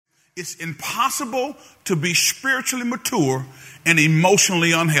it's impossible to be spiritually mature and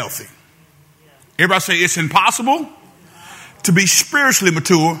emotionally unhealthy. Everybody say it's impossible to be spiritually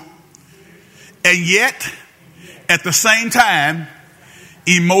mature and yet at the same time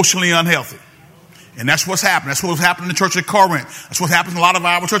emotionally unhealthy. And that's what's happened. That's what's happened in the church at Corinth. That's what happens in a lot of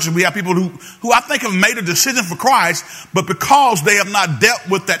our churches. We have people who I think have made a decision for Christ, but because they have not dealt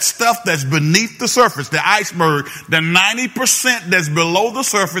with that stuff that's beneath the surface, the iceberg, the 90% that's below the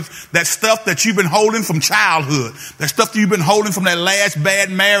surface, that stuff that you've been holding from childhood, that stuff that you've been holding from that last bad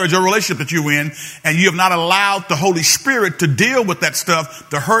marriage or relationship that you're in, and you have not allowed the Holy Spirit to deal with that stuff,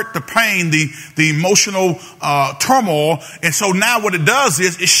 the hurt, the pain, the emotional turmoil. And so now what it does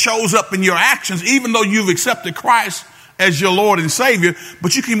is it shows up in your actions, even though you've accepted Christ as your Lord and Savior.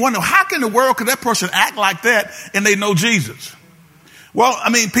 But you can wonder, how in the world could that person act like that and they know Jesus? Well, I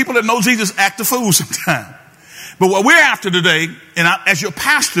mean, people that know Jesus act a fool sometimes. But what we're after today, and as your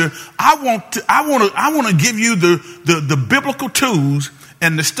pastor, I want to give you the biblical tools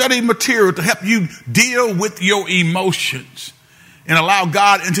and the study material to help you deal with your emotions and allow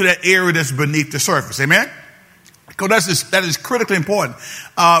God into that area that's beneath the surface. Amen. Because that is critically important.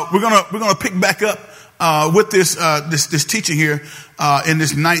 We're gonna pick back up with this teaching here in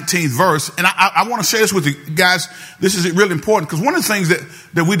this 19th verse, and I want to share this with you guys. This is really important because one of the things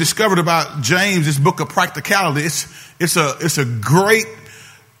that we discovered about James, this book of practicality, it's a great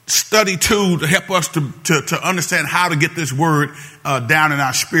study tool to help us to understand how to get this word down in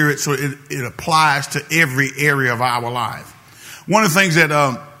our spirit so it applies to every area of our life. One of the things that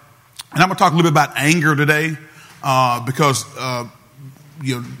and I'm gonna talk a little bit about anger today. Because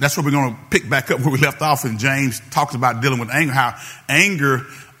that's what we're going to pick back up where we left off. And James talks about dealing with anger, how anger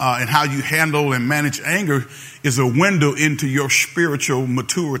and how you handle and manage anger is a window into your spiritual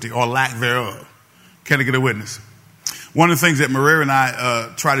maturity or lack thereof. Can I get a witness? One of the things that Maria and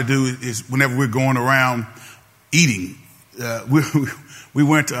I try to do is whenever we're going around eating, we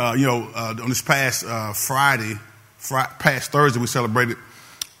went, on this past past Thursday, we celebrated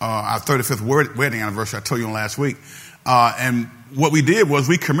our 35th wedding anniversary. I told you on last week. And what we did was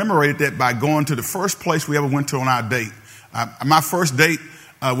we commemorated that by going to the first place we ever went to on our date. My first date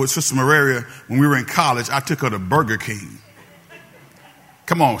with Sister Maria when we were in college, I took her to Burger King.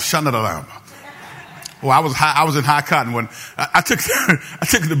 Come on, shut it alarm. Well, I was in high cotton when I took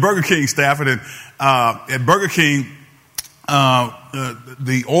her to Burger King, Stafford, and at Burger King,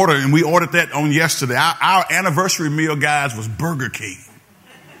 the order, and we ordered that on yesterday. Our anniversary meal, guys, was Burger King.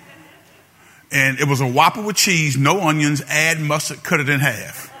 And it was a Whopper with cheese, no onions, add mustard, cut it in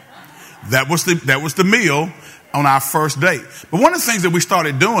half. That was the meal on our first date. But one of the things that we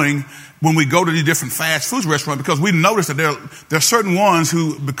started doing when we go to these different fast food restaurants, because we noticed that there are certain ones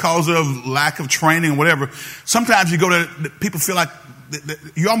who, because of lack of training or whatever, sometimes you go to, people feel like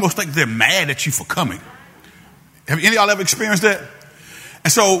you almost think they're mad at you for coming. Have any of y'all ever experienced that?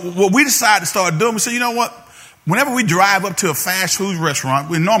 And so what we decided to start doing, we said, you know what? Whenever we drive up to a fast food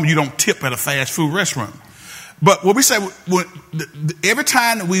restaurant, normally you don't tip at a fast food restaurant. But what we say, every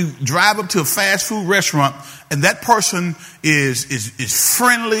time that we drive up to a fast food restaurant and that person is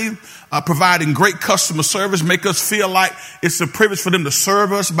friendly, providing great customer service, make us feel like it's a privilege for them to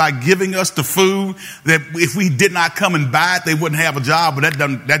serve us by giving us the food that if we did not come and buy it, they wouldn't have a job. But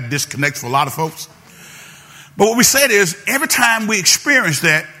that disconnects for a lot of folks. But what we said is every time we experience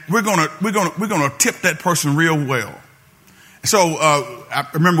that, we're gonna tip that person real well. So I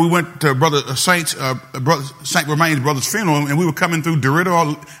remember we went to Brother Saint Romain's brother's funeral, and we were coming through Dorito,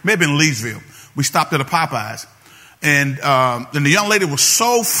 or maybe in Leesville. We stopped at a Popeyes, and the young lady was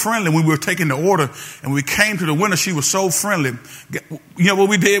so friendly when we were taking the order, and we came to the window. She was so friendly. You know what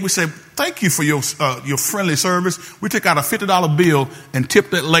we did? We said, "Thank you for your friendly service." We took out a $50 bill and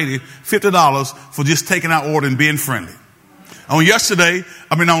tipped that lady $50 for just taking our order and being friendly. On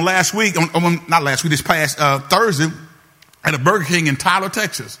last week, this past Thursday, at a Burger King in Tyler,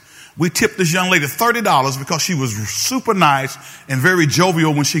 Texas, we tipped this young lady $30 because she was super nice and very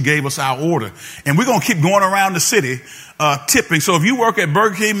jovial when she gave us our order. And we're going to keep going around the city tipping. So if you work at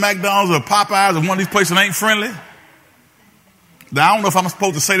Burger King, McDonald's, or Popeyes, or one of these places that ain't friendly, now, I don't know if I'm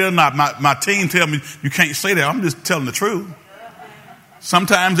supposed to say that or not. My team tell me you can't say that. I'm just telling the truth.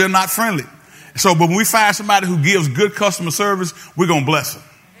 Sometimes they're not friendly. So, but when we find somebody who gives good customer service, we're going to bless them.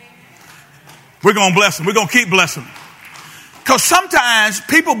 We're going to bless them. We're going to keep blessing them. Because sometimes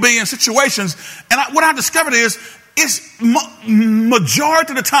people be in situations, and what I discovered is, it's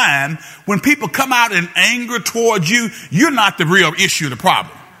majority of the time when people come out in anger towards you, you're not the real issue, the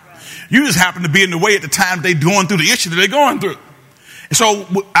problem. You just happen to be in the way at the time they're going through the issue that they're going through. So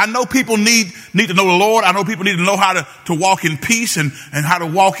I know people need to know the Lord. I know people need to know how to walk in peace and how to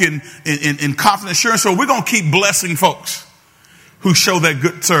walk in confident assurance. So we're going to keep blessing folks who show that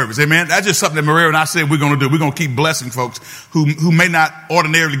good service. Amen. That's just something that Maria and I said we're going to do. We're going to keep blessing folks who may not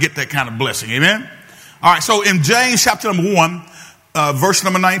ordinarily get that kind of blessing. Amen. All right. So in James chapter number 1, verse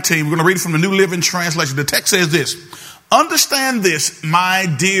number 19, we're going to read it from the New Living Translation. The text says this: understand this, my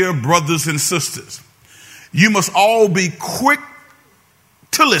dear brothers and sisters. You must all be quick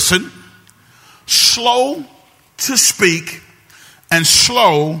to listen, slow to speak, and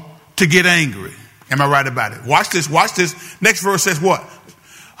slow to get angry. Am I right about it? Watch this. Next verse says what?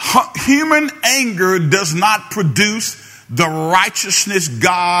 Human anger does not produce the righteousness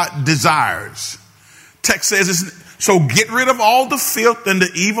God desires. Text says this: so get rid of all the filth and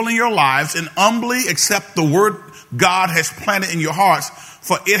the evil in your lives and humbly accept the word God has planted in your hearts,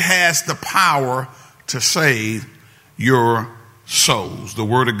 for it has the power to save your souls. The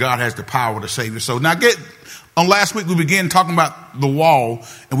word of God has the power to save your soul. Now on last week we began talking about the wall,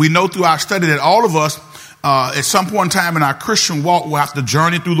 and we know through our study that all of us at some point in time in our Christian walk will have to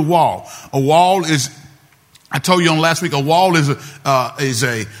journey through the wall. A wall is, I told you on last week, a wall is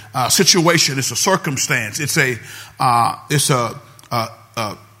a situation, it's a circumstance, it's a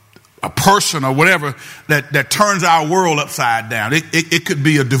person or whatever that turns our world upside down. It could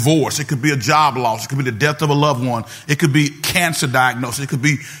be a divorce. It could be a job loss. It could be the death of a loved one. It could be cancer diagnosis. It could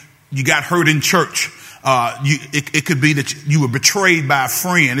be you got hurt in church. It could be that you were betrayed by a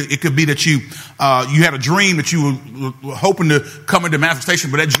friend. It could be that you had a dream that you were hoping to come into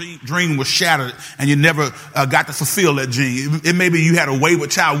manifestation, but that dream was shattered and you never got to fulfill that dream. It may be you had a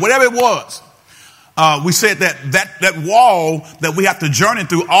wayward child. Whatever it was. We said that wall that we have to journey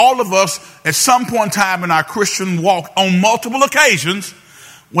through, all of us at some point in time in our Christian walk on multiple occasions,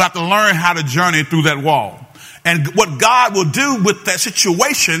 we have to learn how to journey through that wall. And what God will do with that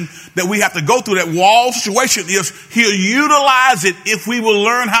situation that we have to go through, that wall situation, is he'll utilize it if we will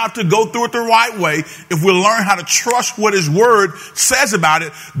learn how to go through it the right way. If we'll learn how to trust what his word says about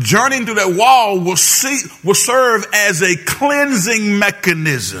it, journeying through that wall will serve as a cleansing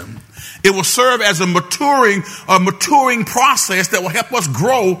mechanism. It will serve as a maturing process that will help us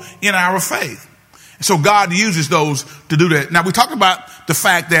grow in our faith. So God uses those to do that. Now we talked about the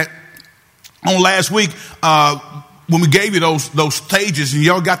fact that on last week, when we gave you those stages, and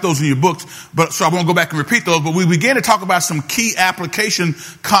y'all got those in your books, so I won't go back and repeat those, but we began to talk about some key application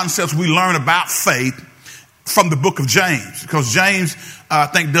concepts we learn about faith from the book of James, because James, I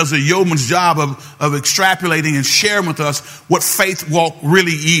think, does a yeoman's job of extrapolating and sharing with us what faith walk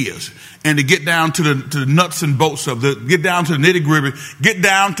really is, and to get down to the nuts and bolts of get down to the nitty gritty, get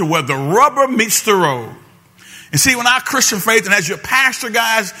down to where the rubber meets the road. And see, when our Christian faith, and as your pastor,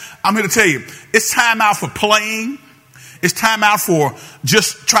 guys, I'm here to tell you, it's time out for playing. It's time out for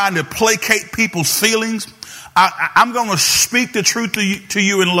just trying to placate people's feelings. I'm going to speak the truth to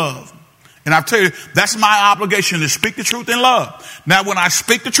you in love. And I tell you, that's my obligation, to speak the truth in love. Now, when I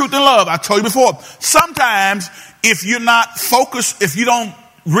speak the truth in love, I told you before, sometimes if you're not focused, if you don't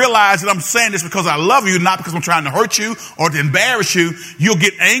realize that I'm saying this because I love you, not because I'm trying to hurt you or to embarrass you, you'll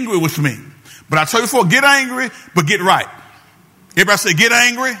get angry with me. But I told you before, get angry, but get right. Everybody say, get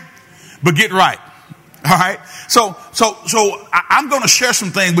angry, but get right. All right. So I'm going to share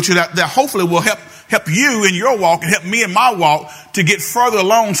some things with you that hopefully will help you in your walk and help me in my walk to get further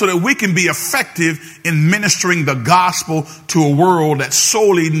along, so that we can be effective in ministering the gospel to a world that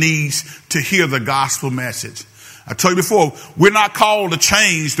sorely needs to hear the gospel message. I told you before, we're not called to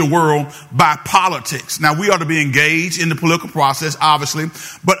change the world by politics. Now, we ought to be engaged in the political process, obviously,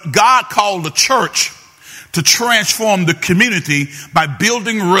 but God called the church to transform the community by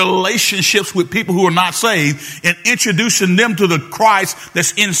building relationships with people who are not saved and introducing them to the Christ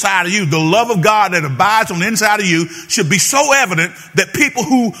that's inside of you. The love of God that abides on the inside of you should be so evident that people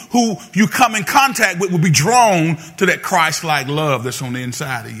who you come in contact with will be drawn to that Christ-like love that's on the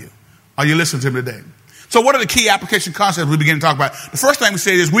inside of you. Are you listening to me today? So what are the key application concepts we begin to talk about? The first thing we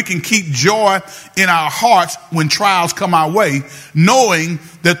say is we can keep joy in our hearts when trials come our way, knowing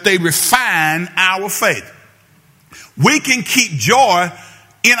that they refine our faith. We can keep joy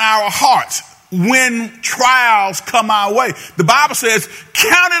in our hearts when trials come our way. The Bible says,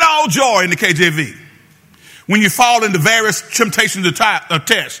 count it all joy in the KJV when you fall into various temptations of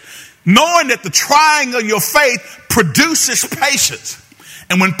tests, knowing that the trying of your faith produces patience.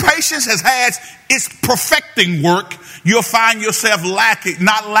 And when patience has had its perfecting work, you'll find yourself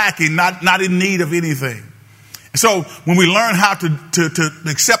not in need of anything. So when we learn how to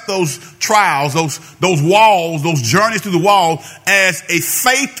accept those trials, those walls, those journeys through the wall as a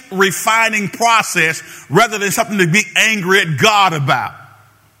faith refining process rather than something to be angry at God about.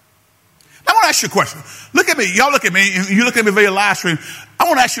 I want to ask you a question. Look at me. Y'all look at me. You look at me via live stream. I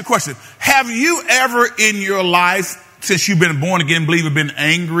want to ask you a question. Have you ever in your life, since you've been born again believer, been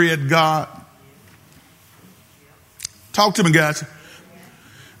angry at God? Talk to me, guys.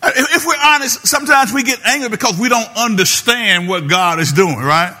 If we're honest, sometimes we get angry because we don't understand what God is doing,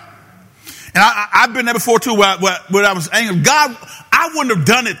 right? And I've been there before too where I was angry. God, I wouldn't have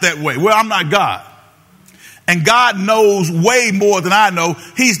done it that way. Well, I'm not God. And God knows way more than I know.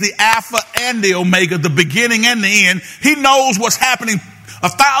 He's the Alpha and the Omega, the beginning and the end. He knows what's happening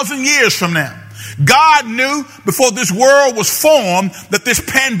 1,000 years from now. God knew before this world was formed that this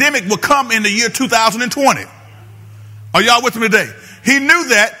pandemic would come in the year 2020. Are y'all with me today? He knew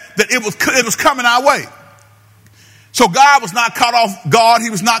that it was coming our way. So God was not caught off guard. He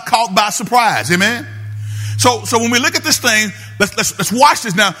was not caught by surprise. Amen. So when we look at this thing, let's watch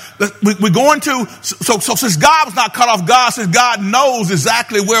this now. We're going to, so since God was not caught off guard, since God knows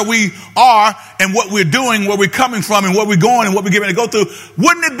exactly where we are and what we're doing, where we're coming from and where we're going and what we're getting to go through,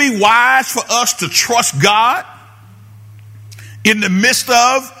 wouldn't it be wise for us to trust God in the midst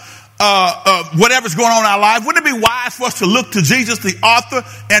of whatever's going on in our life? Wouldn't it be wise for us to look to Jesus, the author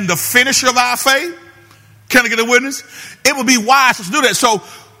and the finisher of our faith? Can I get a witness? It would be wise for us to do that so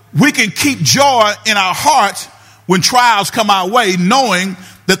we can keep joy in our hearts when trials come our way, knowing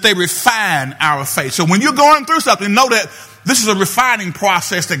that they refine our faith. So when you're going through something, know that this is a refining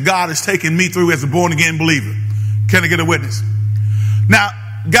process that God is taking me through as a born again believer. Can I get a witness? Now,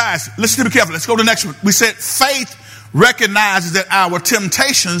 guys, listen to me carefully. Let's go to the next one. We said faith recognizes that our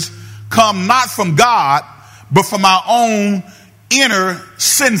temptations come not from God, but from our own inner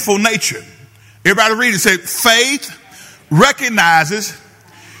sinful nature. Everybody read it. Say, faith recognizes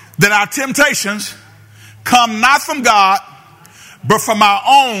that our temptations come not from God, but from our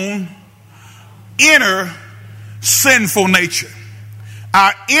own inner sinful nature.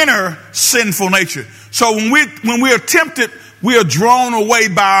 Our inner sinful nature. So when we are tempted, we are drawn away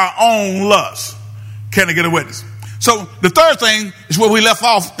by our own lust. Can I get a witness? So the third thing is where we left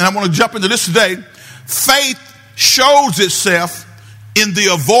off, and I want to jump into this today. Faith shows itself in the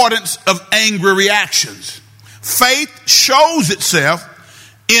avoidance of angry reactions. Faith shows itself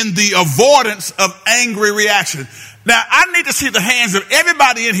in the avoidance of angry reaction. Now, I need to see the hands of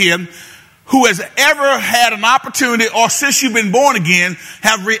everybody in here who has ever had an opportunity or since you've been born again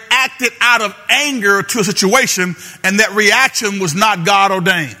have reacted out of anger to a situation and that reaction was not God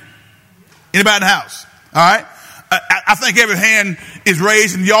ordained. Anybody in the house? All right. I think every hand is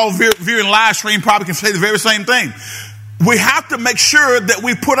raised, and y'all viewing live stream probably can say the very same thing. We have to make sure that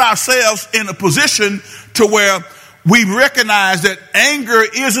we put ourselves in a position to where we recognize that anger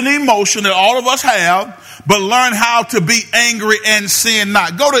is an emotion that all of us have, but learn how to be angry and sin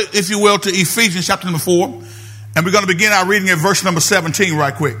not. Go to, if you will, to Ephesians chapter number 4, and we're going to begin our reading at verse number 17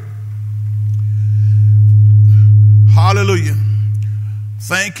 right quick. Hallelujah.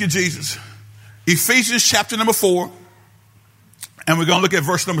 Thank you, Jesus. Ephesians chapter number 4, and we're going to look at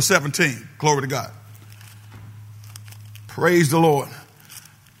verse number 17. Glory to God. Praise the Lord.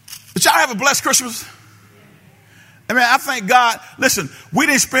 Did y'all have a blessed Christmas? I mean, I thank God. Listen, we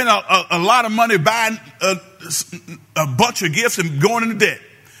didn't spend a lot of money buying a bunch of gifts and going into debt.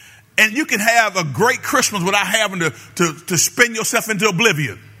 And you can have a great Christmas without having to spend yourself into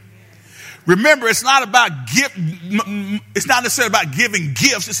oblivion. Remember, it's not necessarily about giving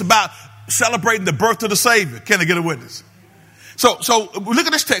gifts. It's about celebrating the birth of the Savior. Can I get a witness? So look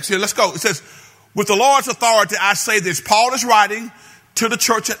at this text here. Let's go. It says, with the Lord's authority, I say this. Paul is writing to the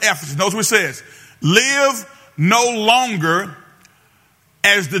church at Ephesus. Notice what it says. Live no longer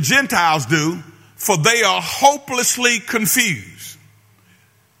as the Gentiles do, for they are hopelessly confused.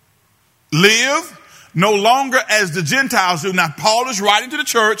 Live no longer as the Gentiles do. Now, Paul is writing to the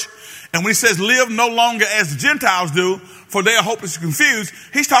church, and when he says live no longer as the Gentiles do, for they are hopelessly confused,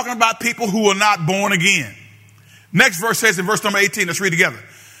 he's talking about people who are not born again. Next verse says in verse number 18, let's read together.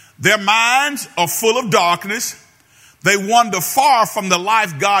 Their minds are full of darkness. They wander far from the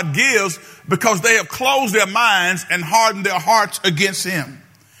life God gives because they have closed their minds and hardened their hearts against him.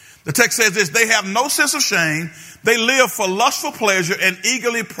 The text says this, they have no sense of shame. They live for lustful pleasure and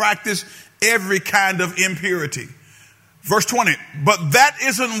eagerly practice every kind of impurity. Verse 20, but that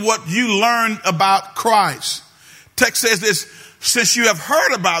isn't what you learned about Christ. Text says this, since you have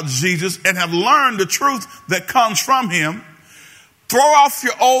heard about Jesus and have learned the truth that comes from him, throw off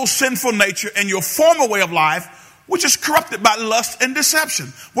your old sinful nature and your former way of life, which is corrupted by lust and deception.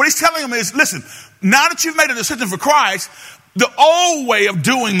 What he's telling them is, listen, now that you've made a decision for Christ, the old way of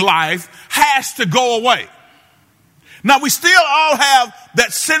doing life has to go away. Now, we still all have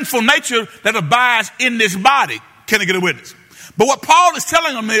that sinful nature that abides in this body. Can I get a witness? But what Paul is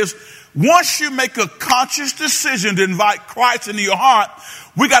telling them is, once you make a conscious decision to invite Christ into your heart,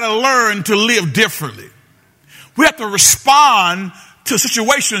 we got to learn to live differently. We have to respond to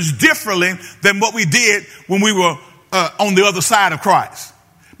situations differently than what we did when we were on the other side of Christ,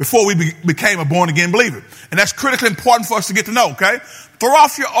 before we became a born-again believer. And that's critically important for us to get to know, okay? Throw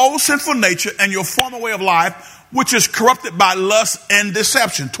off your old sinful nature and your former way of life, which is corrupted by lust and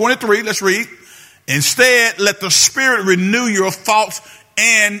deception. 23, let's read. Instead, let the Spirit renew your thoughts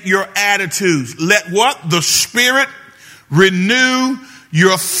and your attitudes. Let what? The Spirit renew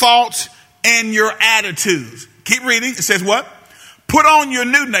your thoughts and your attitudes. Keep reading. It says what? Put on your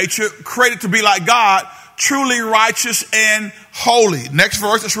new nature, created to be like God, truly righteous and holy. Next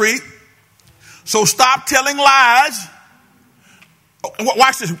verse, let's read. So stop telling lies.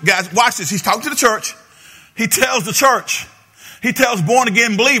 Watch this, guys. Watch this. He's talking to the church. He tells the church, he tells born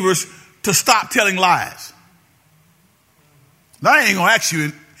again believers to stop telling lies. Now, I ain't going to ask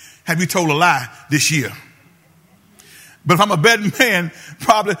you, have you told a lie this year? But if I'm a betting man,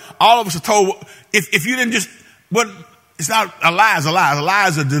 probably all of us are told, if you didn't just, well, it's not a lie is a lie. A lie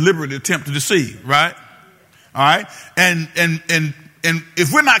is a deliberate attempt to deceive, right? All right. And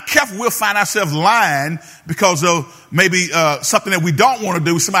if we're not careful, we'll find ourselves lying because of maybe something that we don't want to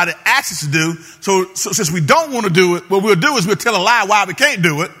do, somebody asks us to do. So since we don't want to do it, what we'll do is we'll tell a lie why we can't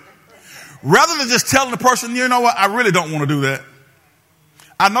do it, rather than just telling the person, you know what, I really don't want to do that.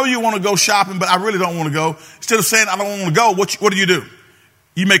 I know you want to go shopping, but I really don't want to go. Instead of saying I don't want to go, what do?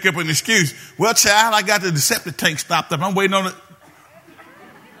 You make up an excuse. Well, child, I got the septic tank stopped up. I'm waiting on it.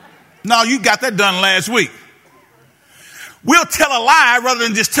 No, you got that done last week. We'll tell a lie rather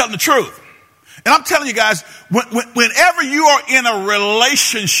than just telling the truth. And I'm telling you guys, whenever you are in a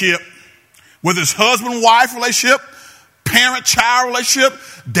relationship, whether it's husband-wife relationship, parent-child relationship,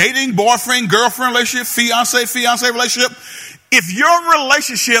 dating, boyfriend, girlfriend relationship, fiance relationship, if your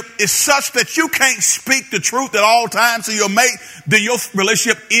relationship is such that you can't speak the truth at all times to your mate, then your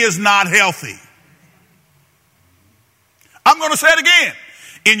relationship is not healthy. I'm going to say it again.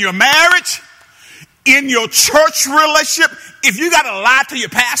 In your marriage, in your church relationship, if you got to lie to your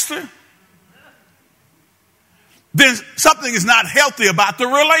pastor, then something is not healthy about the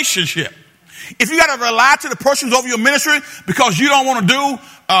relationship. If you got to lie to the person who's over your ministry because you don't want to do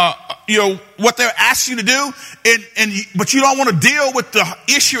what they're asking you to do, but you don't want to deal with the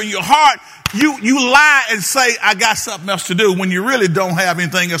issue in your heart, you lie and say, I got something else to do, when you really don't have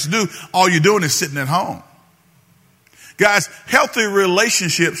anything else to do. All you're doing is sitting at home. Guys, healthy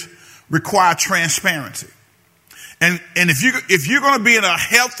relationships require transparency. And if you're going to be in a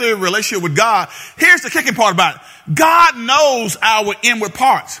healthy relationship with God, here's the kicking part about it. God knows our inward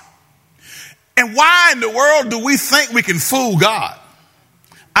parts. And why in the world do we think we can fool God?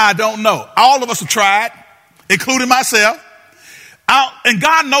 I don't know. All of us have tried, including myself. And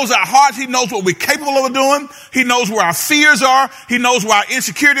God knows our hearts. He knows what we're capable of doing. He knows where our fears are. He knows where our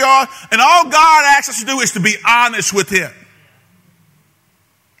insecurities are. And all God asks us to do is to be honest with Him.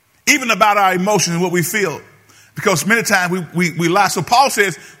 Even about our emotions and what we feel. Because many times we lie. So Paul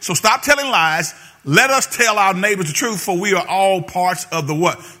says, so stop telling lies. Let us tell our neighbors the truth, for we are all parts of the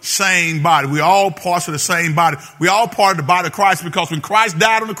what? Same body. We are all parts of the same body. We are all part of the body of Christ, because when Christ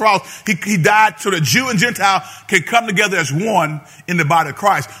died on the cross, he died so that Jew and Gentile can come together as one in the body of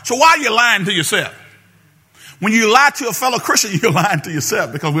Christ. So why are you lying to yourself? When you lie to a fellow Christian, you're lying to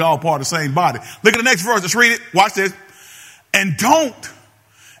yourself, because we're all part of the same body. Look at the next verse. Let's read it. Watch this. And don't,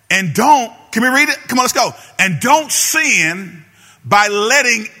 can we read it? Come on, let's go. And don't sin by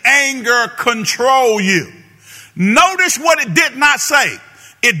letting anger control you. Notice what it did not say.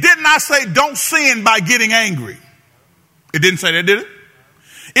 It did not say don't sin by getting angry. It didn't say that, did it?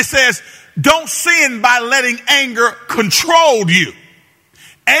 It says don't sin by letting anger control you.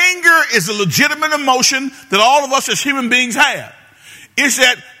 Anger is a legitimate emotion that all of us as human beings have. It's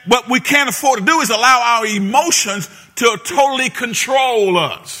that what we can't afford to do is allow our emotions to totally control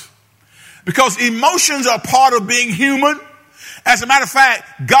us. Because emotions are part of being human. As a matter of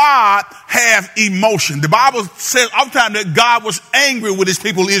fact, God has emotion. The Bible says oftentimes that God was angry with his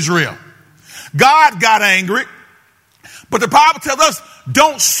people Israel. God got angry. But the Bible tells us,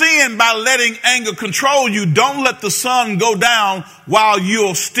 don't sin by letting anger control you. Don't let the sun go down while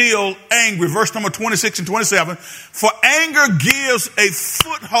you're still angry. Verse number 26 and 27. For anger gives a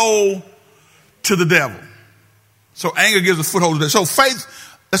foothold to the devil. So anger gives a foothold to the devil. So faith,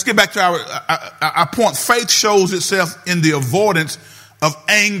 let's get back to our point. Faith shows itself in the avoidance of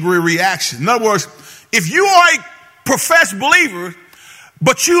angry reaction. In other words, if you are a professed believer,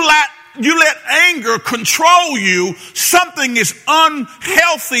 but you let anger control you, something is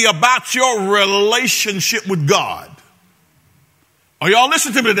unhealthy about your relationship with God. Are y'all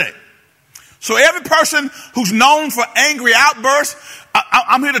listening to me today? So every person who's known for angry outbursts,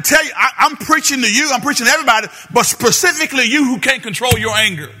 I'm here to tell you, I'm preaching to you, I'm preaching to everybody, but specifically you who can't control your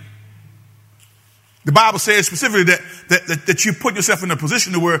anger. The Bible says specifically that you put yourself in a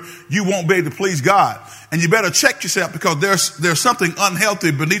position to where you won't be able to please God. And you better check yourself, because there's something unhealthy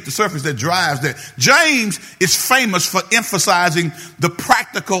beneath the surface that drives that. James is famous for emphasizing the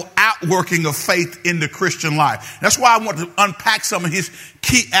practical outworking of faith in the Christian life. That's why I want to unpack some of his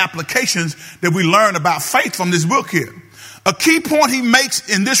key applications that we learn about faith from this book here. A key point he makes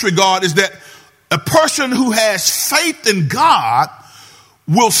in this regard is that a person who has faith in God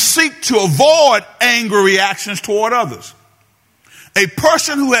will seek to avoid angry reactions toward others. A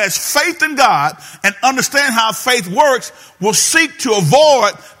person who has faith in God and understands how faith works will seek to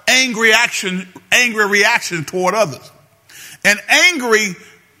avoid angry reaction toward others.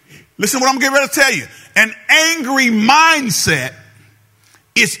 Listen to what I'm getting ready to tell you. An angry mindset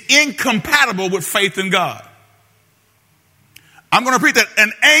is incompatible with faith in God. I'm going to repeat that.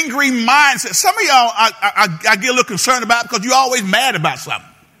 An angry mindset. Some of y'all I get a little concerned about because you're always mad about something.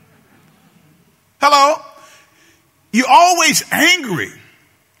 Hello? You're always angry.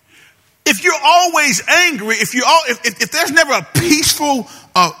 If you're always angry, if there's never a peaceful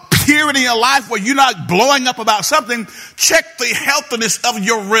period in your life where you're not blowing up about something, check the healthiness of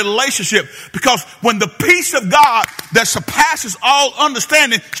your relationship. Because when the peace of God that surpasses all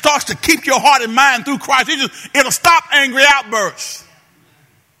understanding starts to keep your heart and mind through Christ Jesus, it'll stop angry outbursts.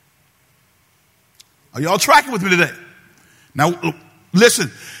 Are y'all tracking with me today? Now,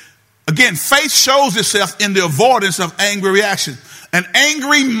 listen. Again, faith shows itself in the avoidance of angry reaction. An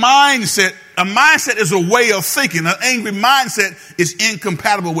angry mindset, a mindset is a way of thinking. An angry mindset is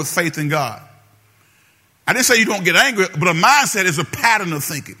incompatible with faith in God. I didn't say you don't get angry, but a mindset is a pattern of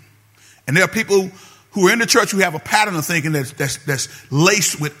thinking. And there are people who are in the church who have a pattern of thinking that's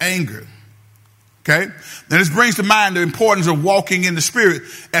laced with anger. Okay? Now this brings to mind the importance of walking in the Spirit.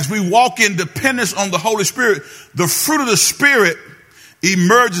 As we walk in dependence on the Holy Spirit, the fruit of the Spirit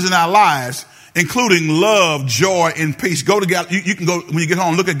emerges in our lives, including love, joy, and peace. You can go, when you get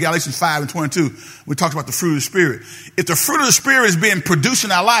home, look at Galatians 5:22. We talked about the fruit of the Spirit. If the fruit of the Spirit is being produced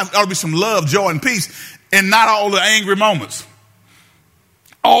in our lives, there ought to be some love, joy, and peace, and not all the angry moments.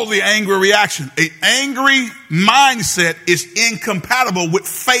 All the angry reaction. An angry mindset is incompatible with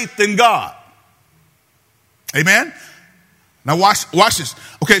faith in God. Amen? Now watch this.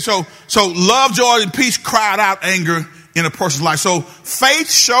 Okay, so love, joy, and peace crowd out anger in a person's life. So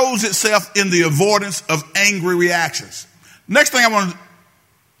faith shows itself in the avoidance of angry reactions. Next thing I want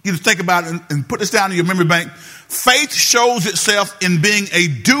you to think about and put this down in your memory bank. Faith shows itself in being a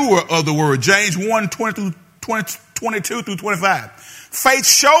doer of the word. James 1:22 through 25. Faith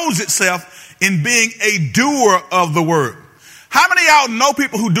shows itself in being a doer of the word. How many of y'all know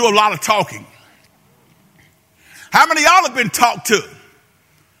people who do a lot of talking? How many of y'all have been talked to?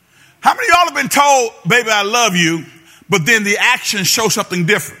 How many of y'all have been told, baby, I love you, but then the actions show something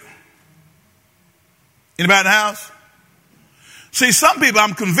different? Anybody in the house? See, some people,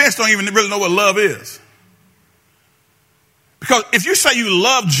 I'm convinced, don't even really know what love is. Because if you say you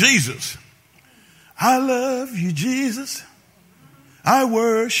love Jesus, I love you, Jesus. I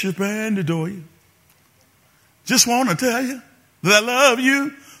worship and adore you. Just want to tell you that I love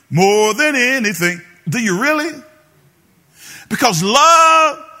you more than anything. Do you really? Because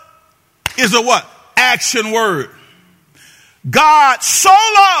love is a what? Action word. God so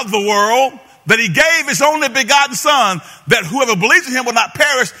loved the world that he gave his only begotten son, that whoever believes in him will not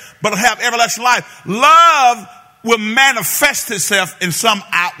perish, but will have everlasting life. Love will manifest itself in some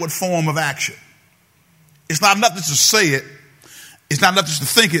outward form of action. It's not enough just to say it. It's not enough just to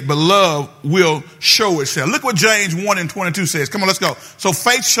think it, but love will show itself. Look what James 1:22 says. Come on, let's go. So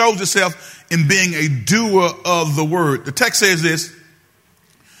faith shows itself in being a doer of the word. The text says this,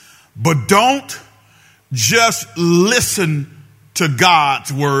 but don't just listen to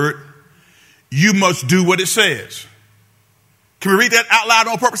God's word. You must do what it says. Can we read that out loud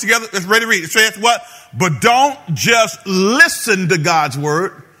on purpose together? Let's ready to read. It says what? But don't just listen to God's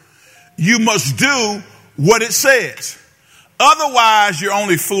word. You must do what it says. Otherwise, you're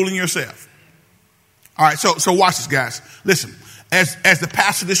only fooling yourself. All right, so watch this, guys. Listen, as the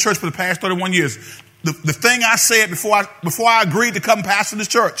pastor of this church for the past 31 years, the thing I said before I agreed to come pastor this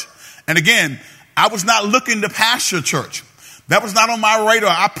church, and again, I was not looking to pastor a church. That was not on my radar.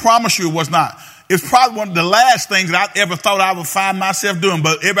 I promise you it was not. It's probably one of the last things that I ever thought I would find myself doing.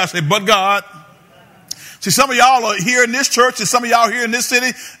 But everybody say, but God. See, some of y'all are here in this church and some of y'all here in this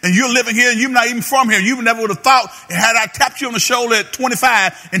city and you're living here and you're not even from here. You never would have thought, had I tapped you on the shoulder at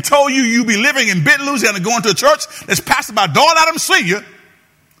 25 and told you you'd be living in Benton, Louisiana, going to a church that's pastored by Dawn Adams Sr.,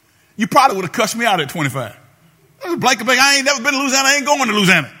 you probably would have cussed me out at 25. Blank, I ain't never been to Louisiana. I ain't going to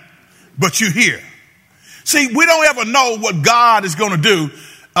Louisiana. But you're here. See, we don't ever know what God is going to do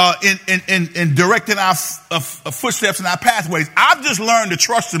in directing our footsteps and our pathways. I've just learned to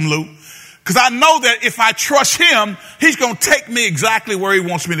trust him, Lou. Because I know that if I trust him, he's going to take me exactly where he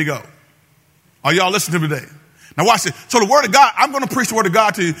wants me to go. Are y'all listening to me today? Now watch this. So the word of God, I'm going to preach the word of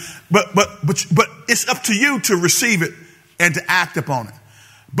God to you, but it's up to you to receive it and to act upon it.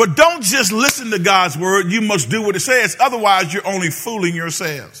 But don't just listen to God's word. You must do what it says. Otherwise, you're only fooling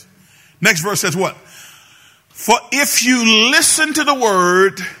yourselves. Next verse says what? For if you listen to the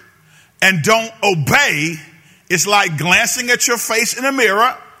word and don't obey, it's like glancing at your face in a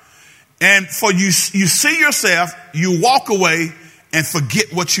mirror. And for you see yourself, you walk away and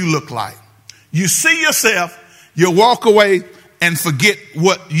forget what you look like. You see yourself, you walk away and forget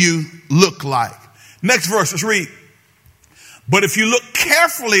what you look like. Next verse, let's read. But if you look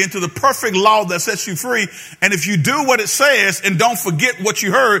carefully into the perfect law that sets you free, and if you do what it says and don't forget what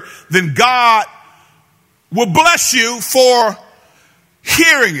you heard, then God will bless you for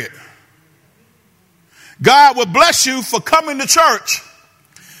hearing it. God will bless you for coming to church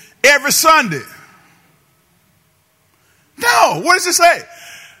every Sunday. No, what does it say?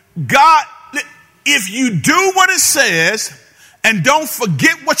 God, if you do what it says and don't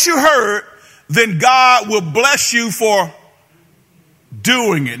forget what you heard, then God will bless you for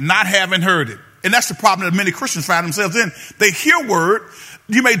doing it, not having heard it. And that's the problem that many Christians find themselves in. They hear word.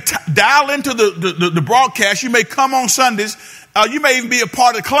 You may dial into the broadcast. You may come on Sundays. You may even be a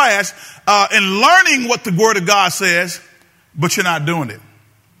part of the class and learning what the word of God says, but you're not doing it.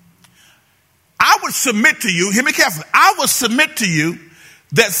 I would submit to you, hear me carefully, I would submit to you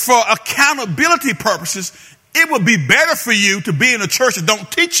that for accountability purposes, it would be better for you to be in a church that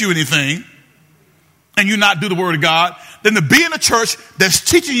don't teach you anything and you not do the word of God than to be in a church that's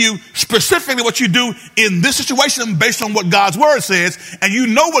teaching you specifically what you do in this situation based on what God's word says, and you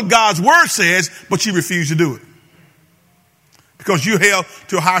know what God's word says, but you refuse to do it. Because you held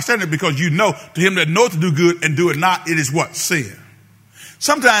to a higher standard, because you know to him that knoweth to do good and do it not, it is what? Sin.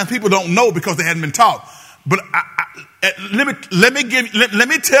 Sometimes people don't know because they hadn't been taught. But let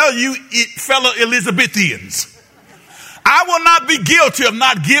me tell you, fellow Elizabethans, I will not be guilty of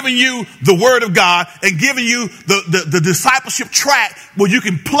not giving you the word of God and giving you the discipleship track where you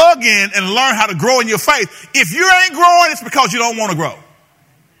can plug in and learn how to grow in your faith. If you ain't growing, it's because you don't want to grow.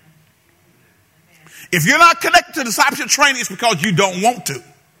 If you're not connected to discipleship training, it's because you don't want to.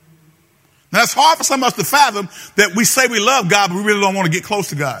 Now, it's hard for some of us to fathom that we say we love God, but we really don't want to get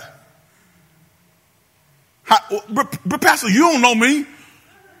close to God. But Pastor, you don't know me.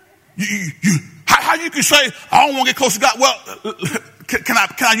 How you can say, I don't want to get close to God? Well, can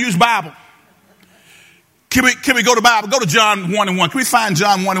I use Bible? Can we go to Bible? Go to John 1:1. Can we find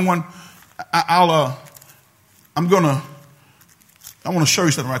John 1:1? I want to show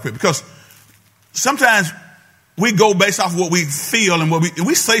you something right quick, because sometimes we go based off of what we feel and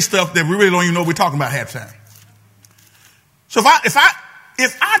we say stuff that we really don't even know what we're talking about half the time. So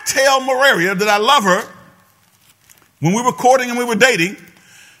if I tell Mararia that I love her when we were courting and we were dating,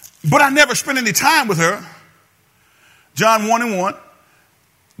 but I never spent any time with her, John 1:1,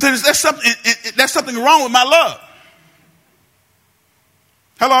 then there's something wrong with my love.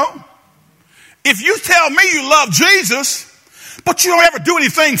 Hello? If you tell me you love Jesus, but you don't ever do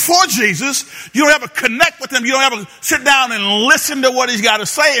anything for Jesus, you don't ever connect with him, you don't ever sit down and listen to what he's got to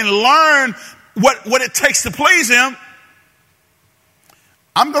say and learn what it takes to please him,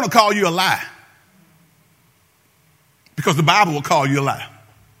 I'm going to call you a lie. Because the Bible will call you a lie.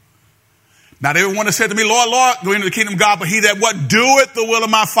 Not everyone that said to me, Lord, Lord, go into the kingdom of God, but he that what doeth the will of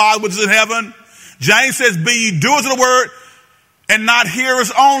my Father which is in heaven. James says, be ye doers of the word and not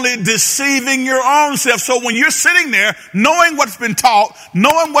hearers only, deceiving your own self. So when you're sitting there, knowing what's been taught,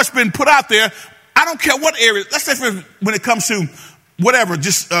 knowing what's been put out there, I don't care what area. Let's say when it comes to whatever,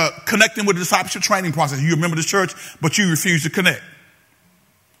 just connecting with the discipleship training process. You remember this church, but you refuse to connect.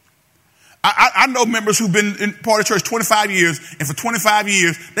 I know members who've been in part of the church 25 years, and for 25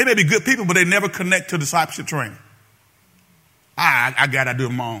 years, they may be good people, but they never connect to discipleship training. I got to do it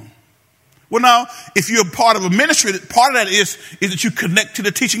my own. Well, no, if you're part of a ministry, part of that is that you connect to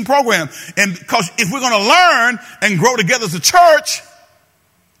the teaching program. And because if we're going to learn and grow together as a church,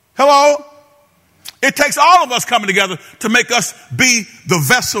 hello, It takes all of us coming together to make us be the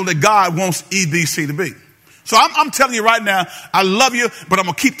vessel that God wants EBC to be. So I'm telling you right now, I love you, but I'm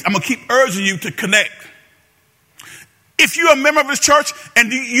gonna keep urging you to connect. If you're a member of this church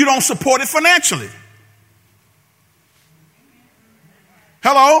and you don't support it financially,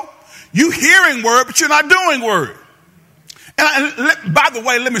 hello, you hearing word, but you're not doing word. And by the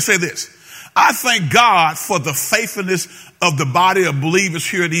way, let me say this. I thank God for the faithfulness of the body of believers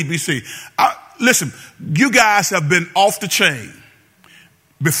here at EBC. Listen, you guys have been off the chain.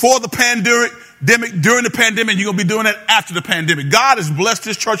 Before the pandemic, during the pandemic, you're going to be doing it after the pandemic. God has blessed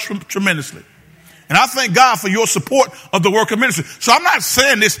this church tremendously. And I thank God for your support of the work of ministry. So I'm not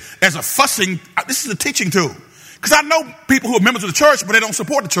saying this as a fussing. This is a teaching tool. Because I know people who are members of the church, but they don't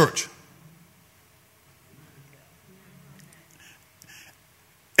support the church.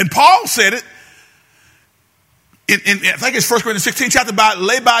 And Paul said it. I think it's 1 Corinthians 16 chapter,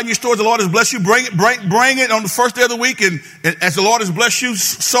 lay by in your stores, the Lord has blessed you. Bring it on the first day of the week. And as the Lord has blessed you,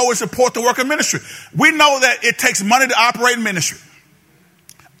 sow and support the work of ministry. We know that it takes money to operate in ministry.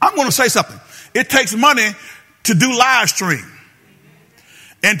 I'm going to say something. It takes money to do live stream.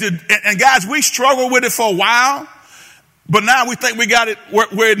 And guys, we struggled with it for a while, but now we think we got it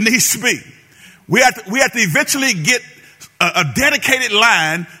where it needs to be. We have to eventually get a dedicated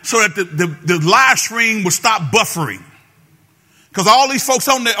line so that the live stream will stop buffering. Because all these folks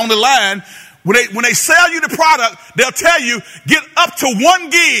on the line, when they sell you the product, they'll tell you, get up to 1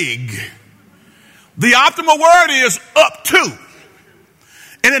 gig. The optimal word is up to.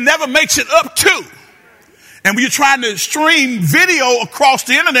 And it never makes it up to. And when you're trying to stream video across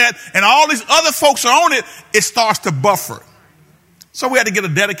the internet and all these other folks are on it, it starts to buffer. So we had to get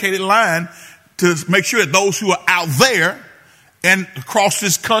a dedicated line to make sure that those who are out there and across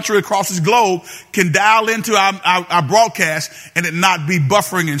this country, across this globe, can dial into our broadcast and it not be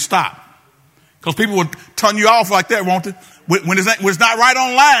buffering and stop. Because people will turn you off like that, won't they? When it's not right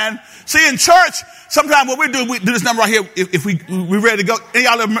online. See, in church, sometimes what we do this number right here, if we ready to go. Any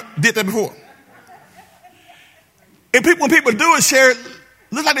of y'all ever did that before? And when people do it, share it,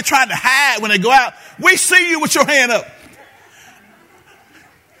 look like they're trying to hide when they go out. We see you with your hand up.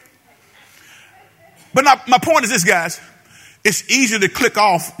 But my point is this, guys. It's easier to click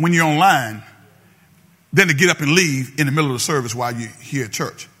off when you're online than to get up and leave in the middle of the service while you're here at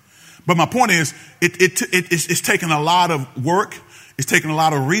church. But my point is, it's taken a lot of work. It's taken a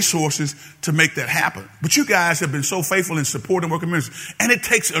lot of resources to make that happen. But you guys have been so faithful in supporting work of ministry. And it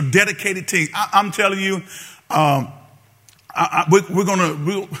takes a dedicated team. I'm telling you,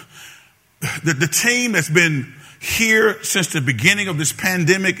 the team that's been here since the beginning of this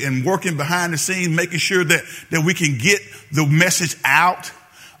pandemic and working behind the scenes, making sure that we can get the message out.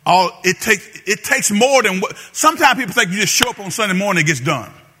 It takes more than what, sometimes people think you just show up on Sunday morning and it gets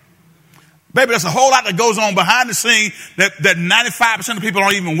done. Baby, there's a whole lot that goes on behind the scene that 95% of people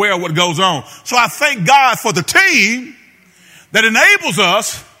aren't even aware of what goes on. So I thank God for the team that enables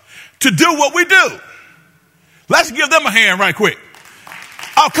us to do what we do. Let's give them a hand right quick.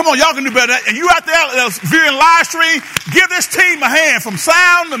 Oh, come on, y'all can do better. And you out there viewing live stream, give this team a hand, from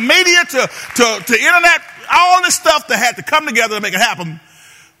sound to media to internet, all this stuff that had to come together to make it happen.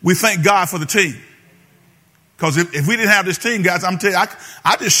 We thank God for the team. Because if we didn't have this team, guys, I'm telling you,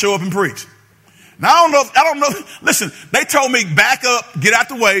 I just show up and preach. Now, I don't know. Listen, they told me, back up, get out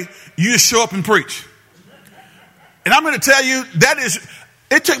the way. You just show up and preach. And I'm going to tell you,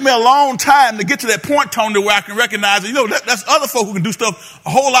 it took me a long time to get to that point, Tony, where I can recognize that, that's other folk who can do stuff a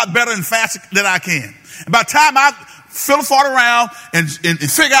whole lot better and faster than I can. And by the time I fought around and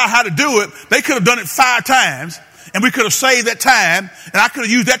figure out how to do it, they could have done it 5 times, and we could have saved that time, and I could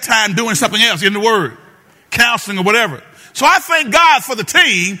have used that time doing something else in the Word, counseling or whatever. So I thank God for the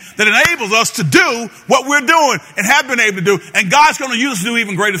team that enables us to do what we're doing and have been able to do. And God's going to use us to do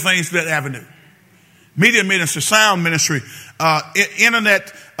even greater things to that avenue. Media ministry, sound ministry, internet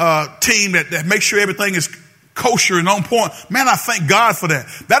team that makes sure everything is kosher and on point. Man, I thank God for that.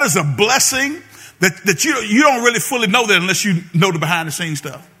 That is a blessing that you don't really fully know that unless you know the behind the scenes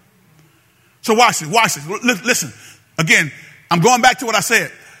stuff. So watch this. Listen, again, I'm going back to what I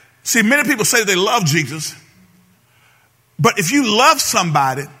said. See, many people say they love Jesus. But if you love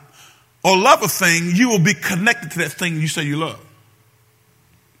somebody or love a thing, you will be connected to that thing you say you love.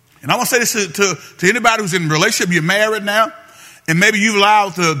 And I want to say this to anybody who's in a relationship, you're married now, and maybe you've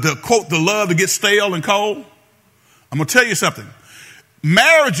allowed the quote, the love to get stale and cold. I'm going to tell you something.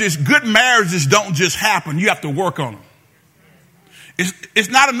 Good marriages don't just happen. You have to work on them. It's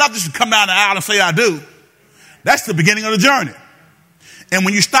not enough just to come down the aisle and say, I do. That's the beginning of the journey. And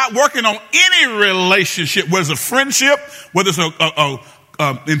when you start working on any relationship, whether it's a friendship, whether it's a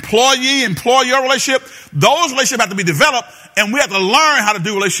employer relationship, those relationships have to be developed, and we have to learn how to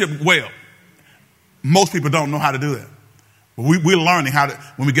do relationship well. Most people don't know how to do that. But we're learning how to,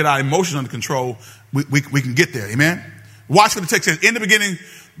 when we get our emotions under control, we can get there. Amen? Watch what the text says. In the beginning,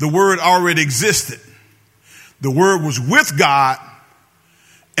 the Word already existed. The Word was with God,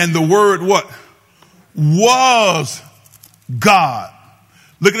 and the Word what? Was God.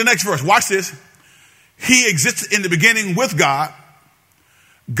 Look at the next verse. Watch this. He existed in the beginning with God.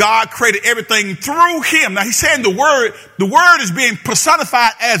 God created everything through him. Now he's saying the word is being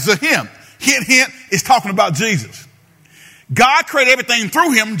personified as a him. Hint, hint, is talking about Jesus. God created everything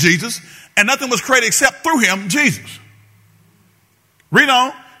through him, Jesus, and nothing was created except through him, Jesus. Read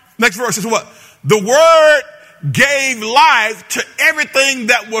on. Next verse is what? The Word gave life to everything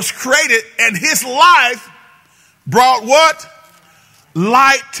that was created, and his life brought what?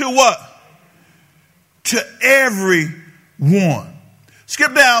 Light to what? To everyone.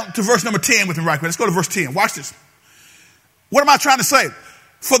 Skip down to verse number 10 with me right quick. Let's go to verse 10. Watch this. What am I trying to say?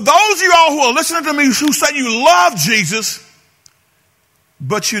 For those of you all who are listening to me who say you love Jesus,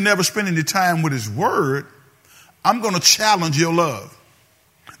 but you never spend any time with his word, I'm going to challenge your love.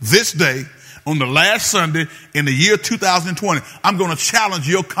 This day, on the last Sunday in the year 2020, I'm going to challenge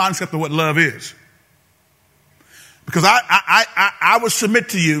your concept of what love is. Because I would submit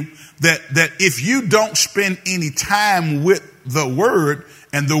to you that if you don't spend any time with the Word,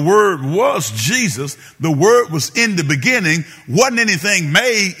 and the Word was Jesus, the Word was in the beginning, wasn't anything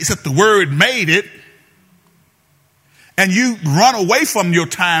made except the Word made it, and you run away from your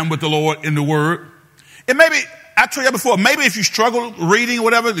time with the Lord in the Word, and maybe, I told you before, maybe if you struggle reading or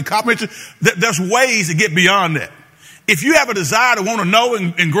whatever, the comprehension, there's ways to get beyond that. If you have a desire to want to know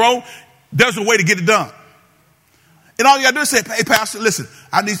and grow, there's a way to get it done. And all you got to do is say, hey, Pastor, listen,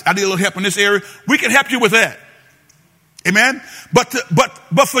 I need a little help in this area. We can help you with that. Amen. But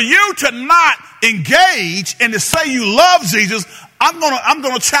for you to not engage and to say you love Jesus, I'm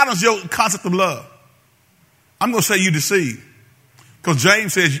going to challenge your concept of love. I'm going to say you deceive. Because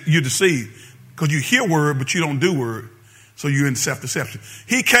James says you deceive. Because you hear word, but you don't do word. So you're in self-deception.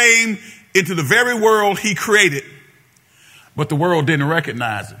 He came into the very world he created, but the world didn't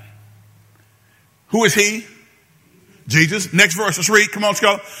recognize him. Who is he? Jesus. Next verse, let's read. Come on, let's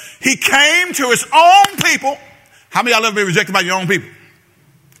go. He came to his own people. How many of y'all ever been rejected by your own people?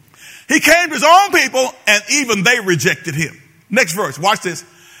 He came to his own people, and even they rejected him. Next verse, watch this.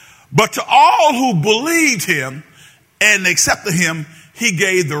 But to all who believed him and accepted him, he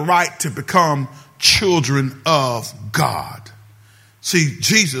gave the right to become children of God. See,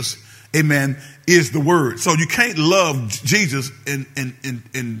 Jesus, amen, is the word. So you can't love Jesus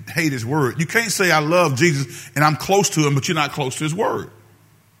and hate his word. You can't say I love Jesus and I'm close to him, but you're not close to his word.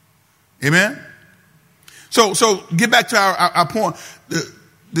 Amen? So get back to our point.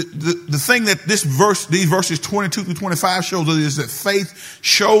 The thing that these verses 22 through 25 shows us is that faith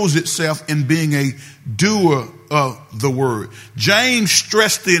shows itself in being a doer of the word. James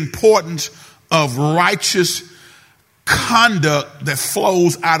stressed the importance of righteous conduct that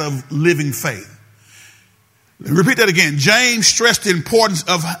flows out of living faith. Repeat that again. James stressed the importance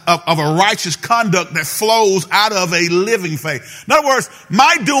of a righteous conduct that flows out of a living faith. In other words,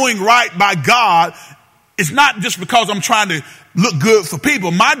 my doing right by God is not just because I'm trying to look good for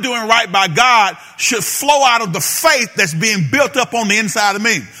people. My doing right by God should flow out of the faith that's being built up on the inside of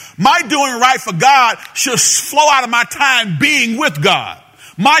me. My doing right for God should flow out of my time being with God.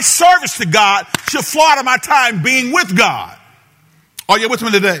 My service to God should flow out of my time being with God. Are you with me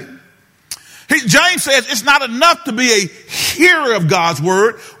today? James says it's not enough to be a hearer of God's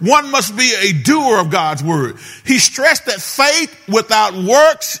word. One must be a doer of God's word. He stressed that faith without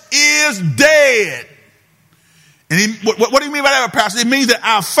works is dead. And what do you mean by that, Pastor? It means that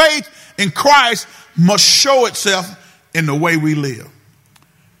our faith in Christ must show itself in the way we live.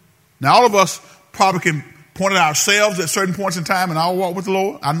 Now, all of us probably can point at ourselves at certain points in time in our walk with the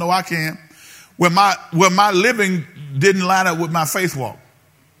Lord. I know I can. Where my living didn't line up with my faith walk.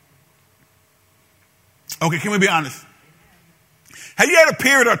 Okay, can we be honest? Have you had a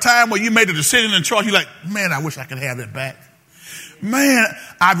period or time where you made a decision and choice? You're like, man, I wish I could have that back. Man,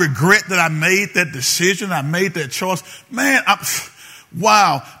 I regret that I made that decision. I made that choice. Man,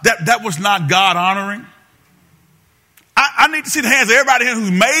 wow, that was not God honoring. I need to see the hands of everybody here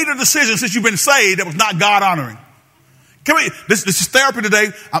who's made a decision since you've been saved that was not God honoring. This is therapy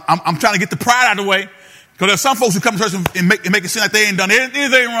today. I'm trying to get the pride out of the way. Because there's some folks who come to church and make it seem like they ain't done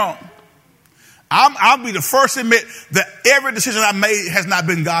anything wrong. I'll be the first to admit that every decision I made has not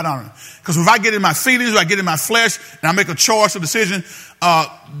been God honoring. Because if I get in my feelings, if I get in my flesh, and I make a choice or decision,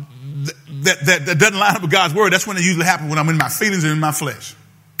 that doesn't line up with God's word, that's when it usually happens, when I'm in my feelings and in my flesh.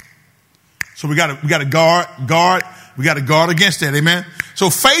 So we got to guard against that. Amen. So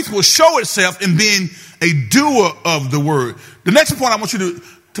faith will show itself in being a doer of the word. The next point I want you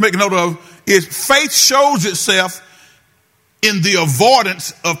to make a note of is faith shows itself in the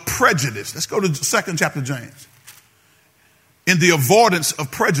avoidance of prejudice. Let's go to the 2nd chapter of James. In the avoidance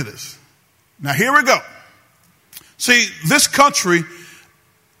of prejudice. Now here we go. See, this country,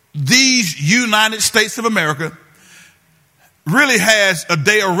 these United States of America, really has a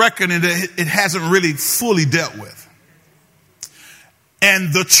day of reckoning that it hasn't really fully dealt with.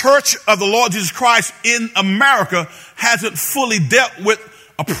 And the church of the Lord Jesus Christ in America hasn't fully dealt with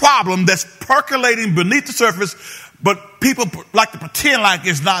a problem that's percolating beneath the surface, but people like to pretend like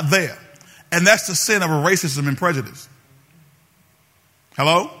it's not there. And that's the sin of racism and prejudice.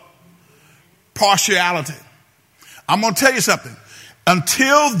 Hello? Partiality. I'm going to tell you something.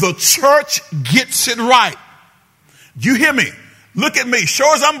 Until the church gets it right, you hear me? Look at me.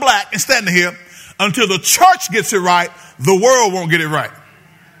 Sure as I'm black and standing here, until the church gets it right, the world won't get it right.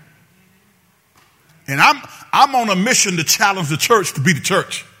 And I'm on a mission to challenge the church to be the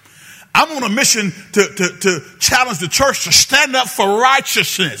church. I'm on a mission to challenge the church to stand up for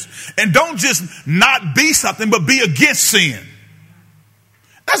righteousness. And don't just not be something, but be against sin.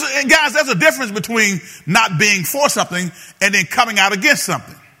 And guys, there's a difference between not being for something and then coming out against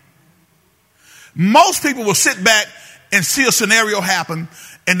something. Most people will sit back and see a scenario happen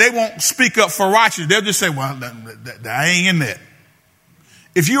and they won't speak up for righteousness. They'll just say, well, I ain't in that.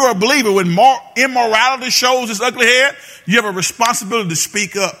 If you're a believer, when immorality shows its ugly head, you have a responsibility to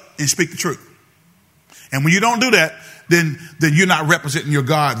speak up and speak the truth. And when you don't do that, then you're not representing your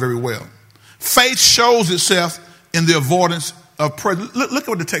God very well. Faith shows itself in the avoidance of prejudice. Look at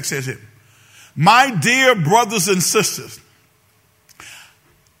what the text says here. My dear brothers and sisters,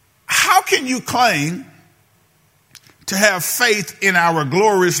 how can you claim to have faith in our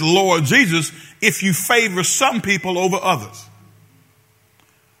glorious Lord Jesus if you favor some people over others?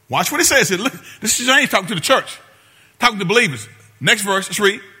 Watch what it says here. Look, this is James talking to the church, talking to believers. Next verse, let's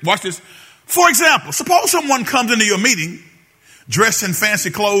read. Watch this. For example, suppose someone comes into your meeting dressed in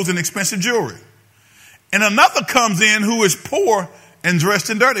fancy clothes and expensive jewelry, and another comes in who is poor and dressed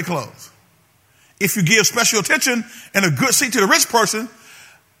in dirty clothes. If you give special attention and a good seat to the rich person,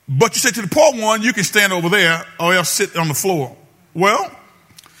 but you say to the poor one, you can stand over there or else sit on the floor. Well,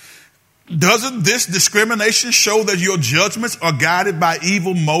 doesn't this discrimination show that your judgments are guided by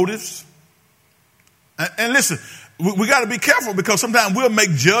evil motives? And listen, we got to be careful because sometimes we'll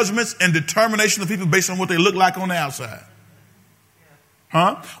make judgments and determination of people based on what they look like on the outside.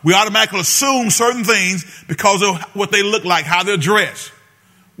 We automatically assume certain things because of what they look like, how they're dressed,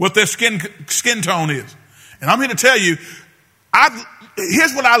 what their skin tone is. And I'm here to tell you,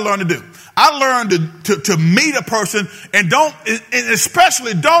 here's what I learned to do. I learned to meet a person and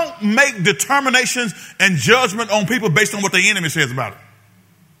especially don't make determinations and judgment on people based on what the enemy says about it.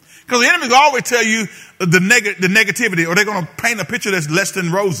 Because the enemy will always tell you the negativity, or they're going to paint a picture that's less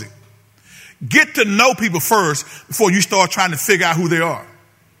than rosy. Get to know people first before you start trying to figure out who they are.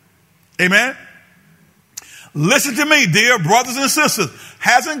 Amen? Listen to me, dear brothers and sisters.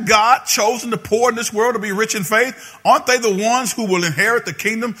 Hasn't God chosen the poor in this world to be rich in faith? Aren't they the ones who will inherit the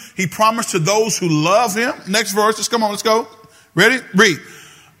kingdom he promised to those who love him? Next verse. Let's go. Ready? Read.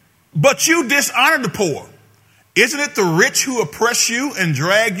 But you dishonor the poor. Isn't it the rich who oppress you and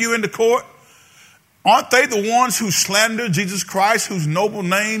drag you into court? Aren't they the ones who slander Jesus Christ, whose noble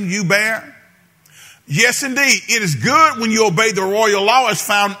name you bear? Yes, indeed. It is good when you obey the royal law as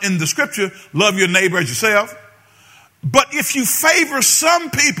found in the scripture. Love your neighbor as yourself. But if you favor some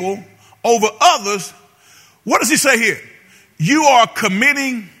people over others, what does he say here? You are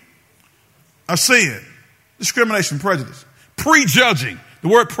committing a sin. Discrimination, prejudice. Prejudging. The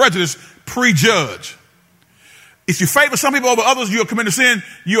word prejudice, prejudge. If you favor some people over others, you are committing a sin.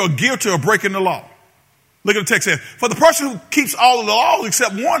 You are guilty of breaking the law. Look at the text here. For the person who keeps all of the laws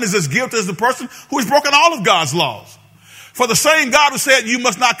except one is as guilty as the person who has broken all of God's laws. For the same God who said you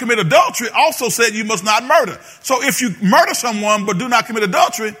must not commit adultery also said you must not murder. So if you murder someone but do not commit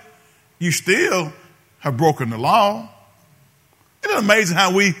adultery, you still have broken the law. Isn't it amazing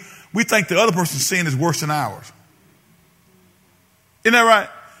how we think the other person's sin is worse than ours? Isn't that right?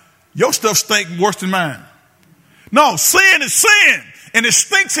 Your stuff stinks worse than mine. No, sin is sin, and it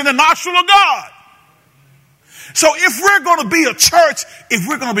stinks in the nostril of God. So if we're going to be a church, if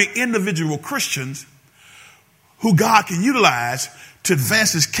we're going to be individual Christians who God can utilize to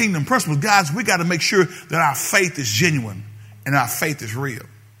advance his kingdom principles, guys, we got to make sure that our faith is genuine and our faith is real.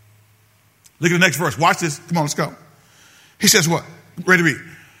 Look at the next verse. Watch this. Come on, let's go. He says what? Ready to read.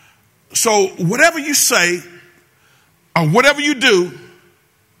 So whatever you say or whatever you do,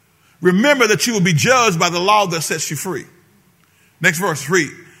 remember that you will be judged by the law that sets you free. Next verse,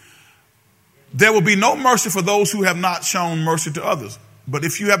 read. There will be no mercy for those who have not shown mercy to others. But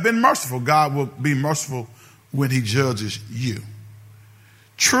if you have been merciful, God will be merciful when he judges you.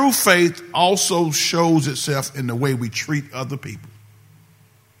 True faith also shows itself in the way we treat other people.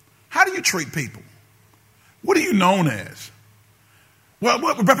 How do you treat people? What are you known as? Well,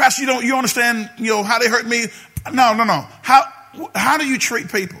 Pastor, you understand, how they hurt me? No. How do you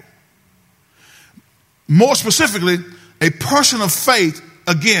treat people? More specifically, a person of faith,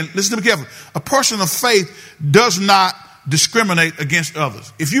 again, listen to me carefully. A person of faith does not discriminate against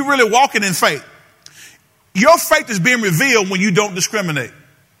others. If you're really walking in faith, your faith is being revealed when you don't discriminate.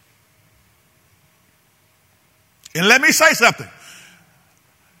 And let me say something.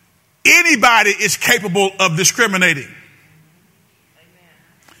 Anybody is capable of discriminating.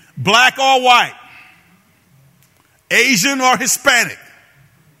 Black or white, Asian or Hispanic.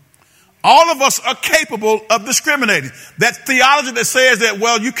 All of us are capable of discriminating. That theology that says that,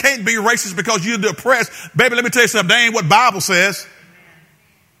 well, you can't be racist because you're the oppressed. Baby, let me tell you something. That ain't what the Bible says.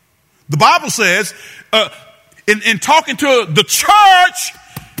 The Bible says, in talking to the church,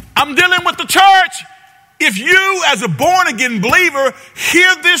 I'm dealing with the church. If you, as a born-again believer,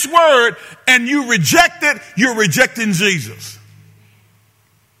 hear this word and you reject it, you're rejecting Jesus.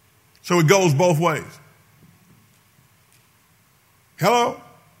 So it goes both ways. Hello?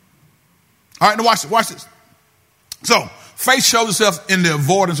 All right, now watch this. So, faith shows itself in the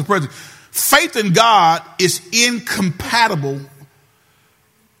avoidance of prejudice. Faith in God is incompatible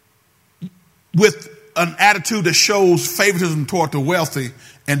with an attitude that shows favoritism toward the wealthy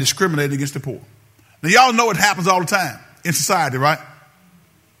and discriminating against the poor. Now, y'all know it happens all the time in society, right?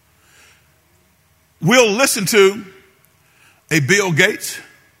 We'll listen to a Bill Gates.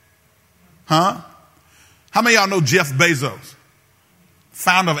 How many of y'all know Jeff Bezos,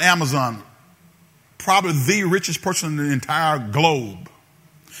 founder of Amazon? Probably the richest person in the entire globe.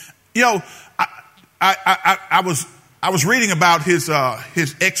 I was reading about his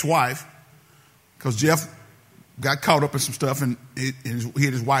ex-wife, because Jeff got caught up in some stuff and he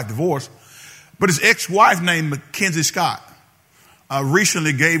had his wife divorced. But his ex-wife named Mackenzie Scott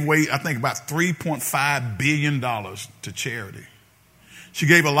recently gave away, I think, about $3.5 billion to charity. She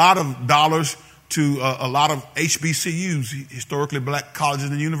gave a lot of dollars to a lot of HBCUs, historically black colleges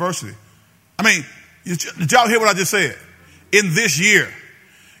and universities. I mean, did y'all hear what I just said? In this year,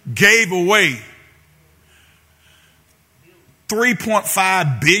 gave away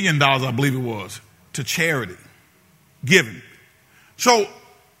 $3.5 billion, I believe it was, to charity giving. So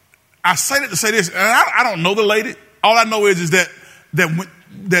I say that to say this, and I don't know the lady. All I know is that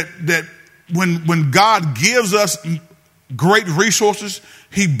when God gives us great resources,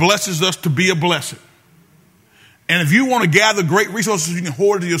 he blesses us to be a blessing. And if you want to gather great resources, you can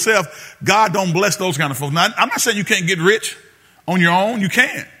hoard it to yourself. God don't bless those kind of folks. Now, I'm not saying you can't get rich on your own. You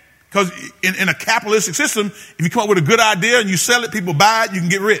can. Because in a capitalistic system, if you come up with a good idea and you sell it, people buy it, you can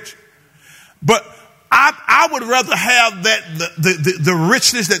get rich. But I would rather have the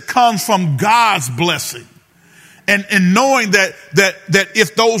richness that comes from God's blessing. And knowing that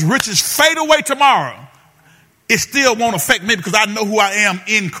if those riches fade away tomorrow, it still won't affect me because I know who I am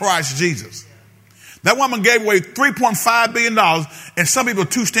in Christ Jesus. That woman gave away $3.5 billion, and some people are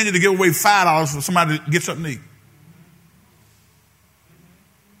too stingy to give away $5 for somebody to get something to eat.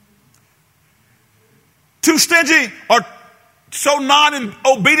 Too stingy or so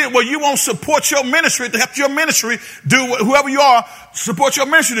non-obedient where you won't support your ministry to help your ministry do whoever you are, support your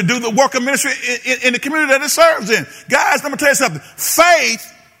ministry to do the work of ministry in the community that it serves in. Guys, let me tell you something. Faith,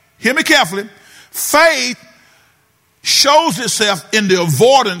 hear me carefully, faith shows itself in the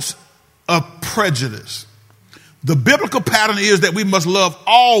avoidance of prejudice. The biblical pattern is that we must love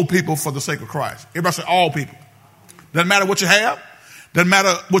all people for the sake of Christ. Everybody say all people. Doesn't matter what you have. Doesn't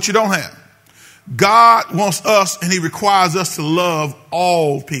matter what you don't have. God wants us and he requires us to love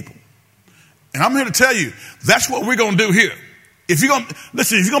all people. And I'm here to tell you, that's what we're going to do here. If you're going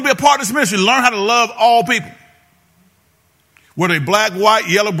to be a part of this ministry, learn how to love all people. Whether they're black, white,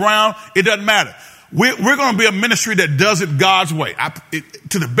 yellow, brown, it doesn't matter. We're going to be a ministry that does it God's way,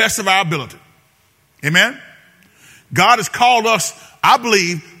 to the best of our ability. Amen? God has called us, I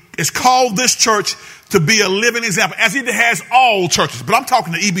believe, has called this church to be a living example, as he has all churches. But I'm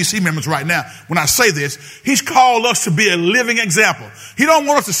talking to EBC members right now when I say this. He's called us to be a living example. He don't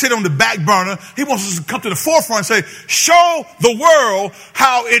want us to sit on the back burner. He wants us to come to the forefront and say, show the world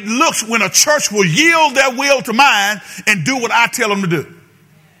how it looks when a church will yield their will to mine and do what I tell them to do.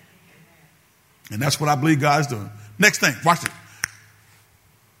 And that's what I believe God's doing. Next thing, watch it.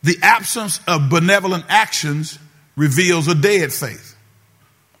 The absence of benevolent actions reveals a dead faith.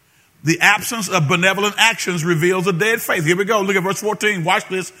 The absence of benevolent actions reveals a dead faith. Here we go. Look at verse 14. Watch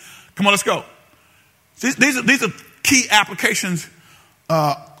this. Come on, let's go. These are key applications,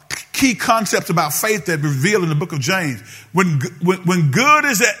 key concepts about faith that reveal in the book of James. What good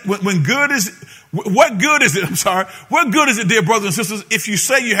is it, dear brothers and sisters, if you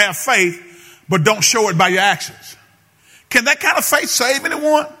say you have faith, but don't show it by your actions? Can that kind of faith save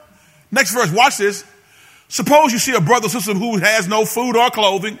anyone? Next verse, watch this. Suppose you see a brother or sister who has no food or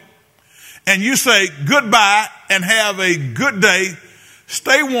clothing, and you say goodbye and have a good day,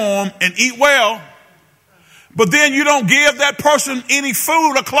 stay warm and eat well, but then you don't give that person any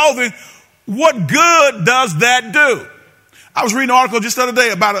food or clothing. What good does that do? I was reading an article just the other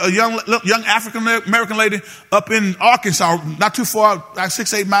day about a young African American lady up in Arkansas, not too far, like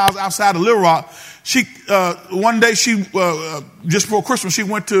 6-8 miles outside of Little Rock. She one day just before Christmas, she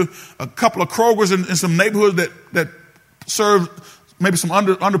went to a couple of Krogers in some neighborhoods that served maybe some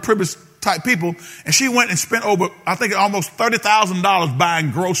underprivileged type people, and she went and spent over, I think, almost $30,000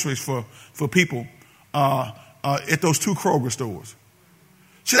 buying groceries for people at those 2 Kroger stores.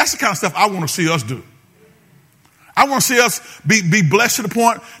 See, that's the kind of stuff I want to see us do. I want to see us be blessed to the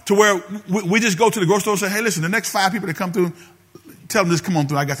point to where we just go to the grocery store and say, hey, listen, the next 5 people that come through, tell them just come on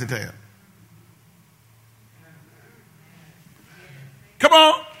through. I got the tab. Come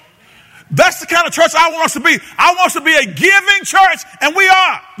on. That's the kind of church I want us to be. I want us to be a giving church, and we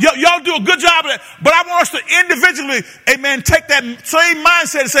are. Y'all do a good job of that. But I want us to individually, amen, take that same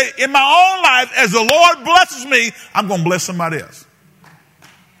mindset and say, in my own life, as the Lord blesses me, I'm going to bless somebody else.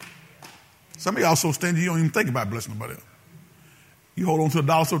 Some of y'all so stingy, you don't even think about blessing somebody else. You hold on to a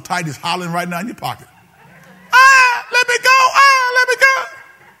dollar so tight, it's hollering right now in your pocket. Let me go. Let me go.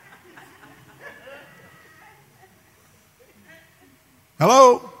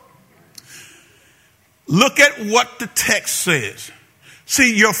 Hello? Look at what the text says.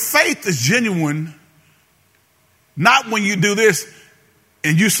 See, your faith is genuine not when you do this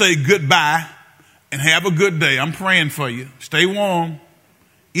and you say goodbye and have a good day. I'm praying for you. Stay warm,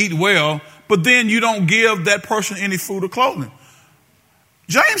 eat well, but then you don't give that person any food or clothing.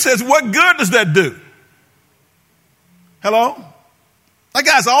 James says, what good does that do? Hello? Like,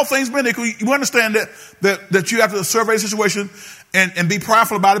 guys, all things being equal, you understand that you have to survey the situation and be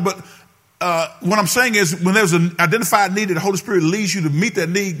prayerful about it, but what I'm saying is when there's an identified need that the Holy Spirit leads you to meet that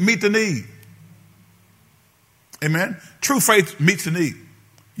need, meet the need. Amen? True faith meets the need.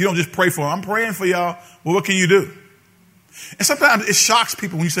 You don't just pray for them. I'm praying for y'all. Well, what can you do? And sometimes it shocks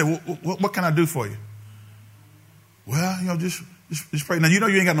people when you say, well, what can I do for you? Well, just pray. Now, you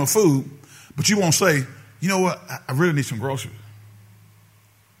ain't got no food, but you won't say, you know what, I really need some groceries.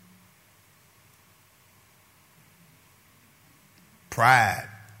 Pride.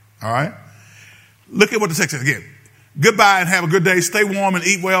 All right? Look at what the text says again. Goodbye and have a good day. Stay warm and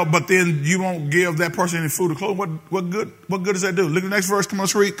eat well, but then you won't give that person any food or clothing. What good does that do? Look at the next verse. Come on,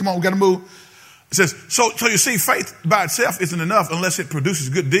 let's read. Come on, we got to move. It says, so you see, faith by itself isn't enough unless it produces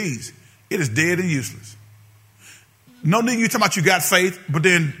good deeds. It is dead and useless. No need you talking about you got faith, but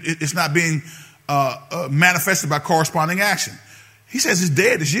then it's not being manifested by corresponding action. He says it's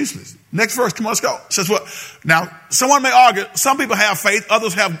dead, it's useless. Next verse, come on, let's go. It says what? Now, someone may argue, some people have faith,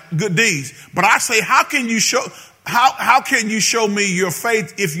 others have good deeds. But I say, how can you show me your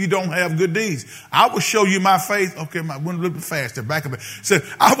faith if you don't have good deeds? I will show you my faith. Okay, went a little bit faster. Back up. It said,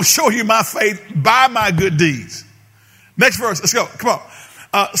 I will show you my faith by my good deeds. Next verse, let's go. Come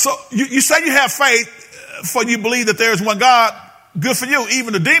on. So you say you have faith, for you believe that there is one God. Good for you.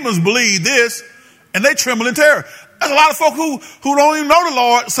 Even the demons believe this, and they tremble in terror. There's a lot of folk who don't even know the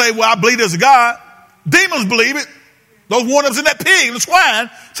Lord say, well, I believe there's a God. Demons believe it. Those one of us in that pig and the swine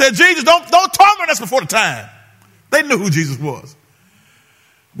said, Jesus, don't torment us before the time. They knew who Jesus was.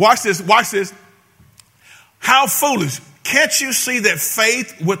 Watch this. How foolish. Can't you see that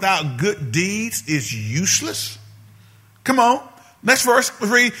faith without good deeds is useless? Come on. Next verse,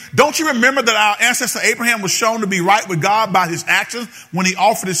 read. Don't you remember that our ancestor Abraham was shown to be right with God by his actions when he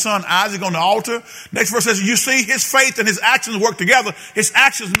offered his son Isaac on the altar? Next verse says, you see, his faith and his actions work together. His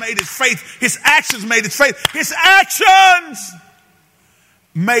actions made his faith. His actions made his faith. His actions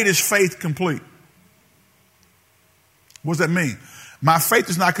made his faith complete. What does that mean? My faith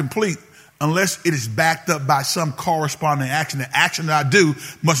is not complete unless it is backed up by some corresponding action. The action that I do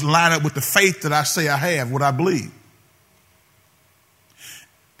must line up with the faith that I say I have, what I believe.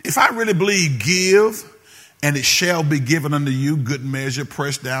 If I really believe give, and it shall be given unto you, good measure,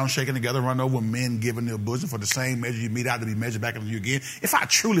 pressed down, shaken together, run over, men given their bosom, for the same measure you mete out to be measured back unto you again. If I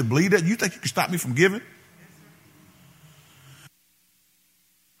truly believe that, you think you can stop me from giving?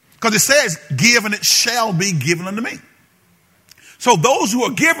 Because it says, give and it shall be given unto me. So those who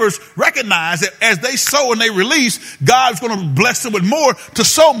are givers recognize that as they sow and they release, God's going to bless them with more, to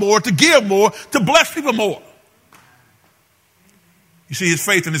sow more, to give more, to bless people more. You see, his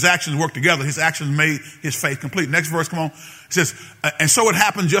faith and his actions work together. His actions made his faith complete. Next verse, come on. It says, and so it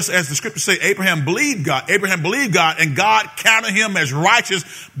happened just as the scriptures say, Abraham believed God. Abraham believed God, and God counted him as righteous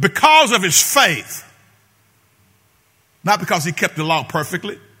because of his faith. Not because he kept the law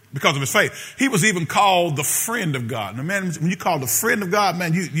perfectly, because of his faith. He was even called the friend of God. Now, man, when you call the friend of God,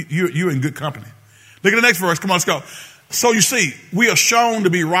 man, you're in good company. Look at the next verse. Come on, let's go. So you see, we are shown to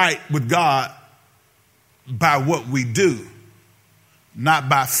be right with God by what we do, not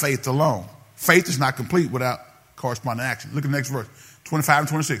by faith alone. Faith is not complete without corresponding action. Look at the next verse, 25 and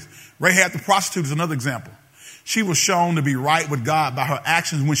 26. Rahab the prostitute is another example. She was shown to be right with God by her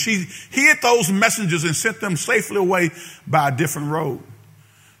actions when she hid those messengers and sent them safely away by a different road.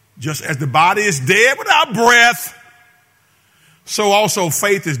 Just as the body is dead without breath, so also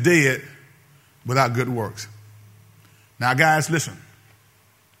faith is dead without good works. Now, guys, listen.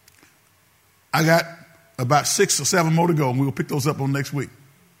 I got about 6 or 7 more to go, and we'll pick those up on next week.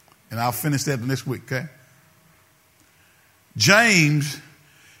 And I'll finish that next week, okay? James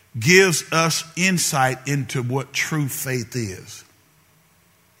gives us insight into what true faith is.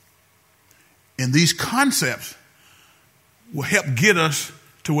 And these concepts will help get us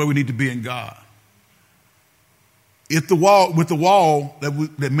to where we need to be in God. With the wall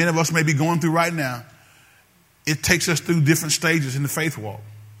that many of us may be going through right now, it takes us through different stages in the faith walk.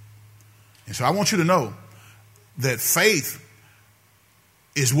 And so I want you to know that faith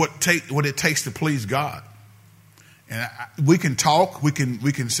is what it takes to please God. And we can talk, we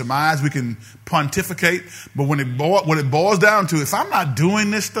can surmise, we can pontificate, but when it boils down to, if I'm not doing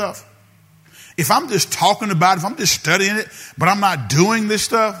this stuff, if I'm just talking about it, if I'm just studying it, but I'm not doing this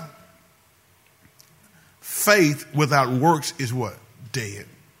stuff, faith without works is what? Dead.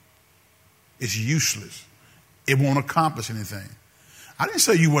 It's useless. It won't accomplish anything. I didn't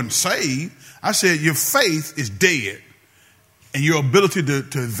say you weren't saved. I said your faith is dead, and your ability to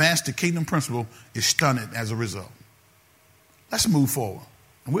advance the kingdom principle is stunted as a result. Let's move forward.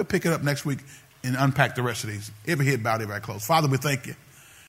 And we'll pick it up next week and unpack the rest of these. Every head bowed, everybody closed. Father, we thank you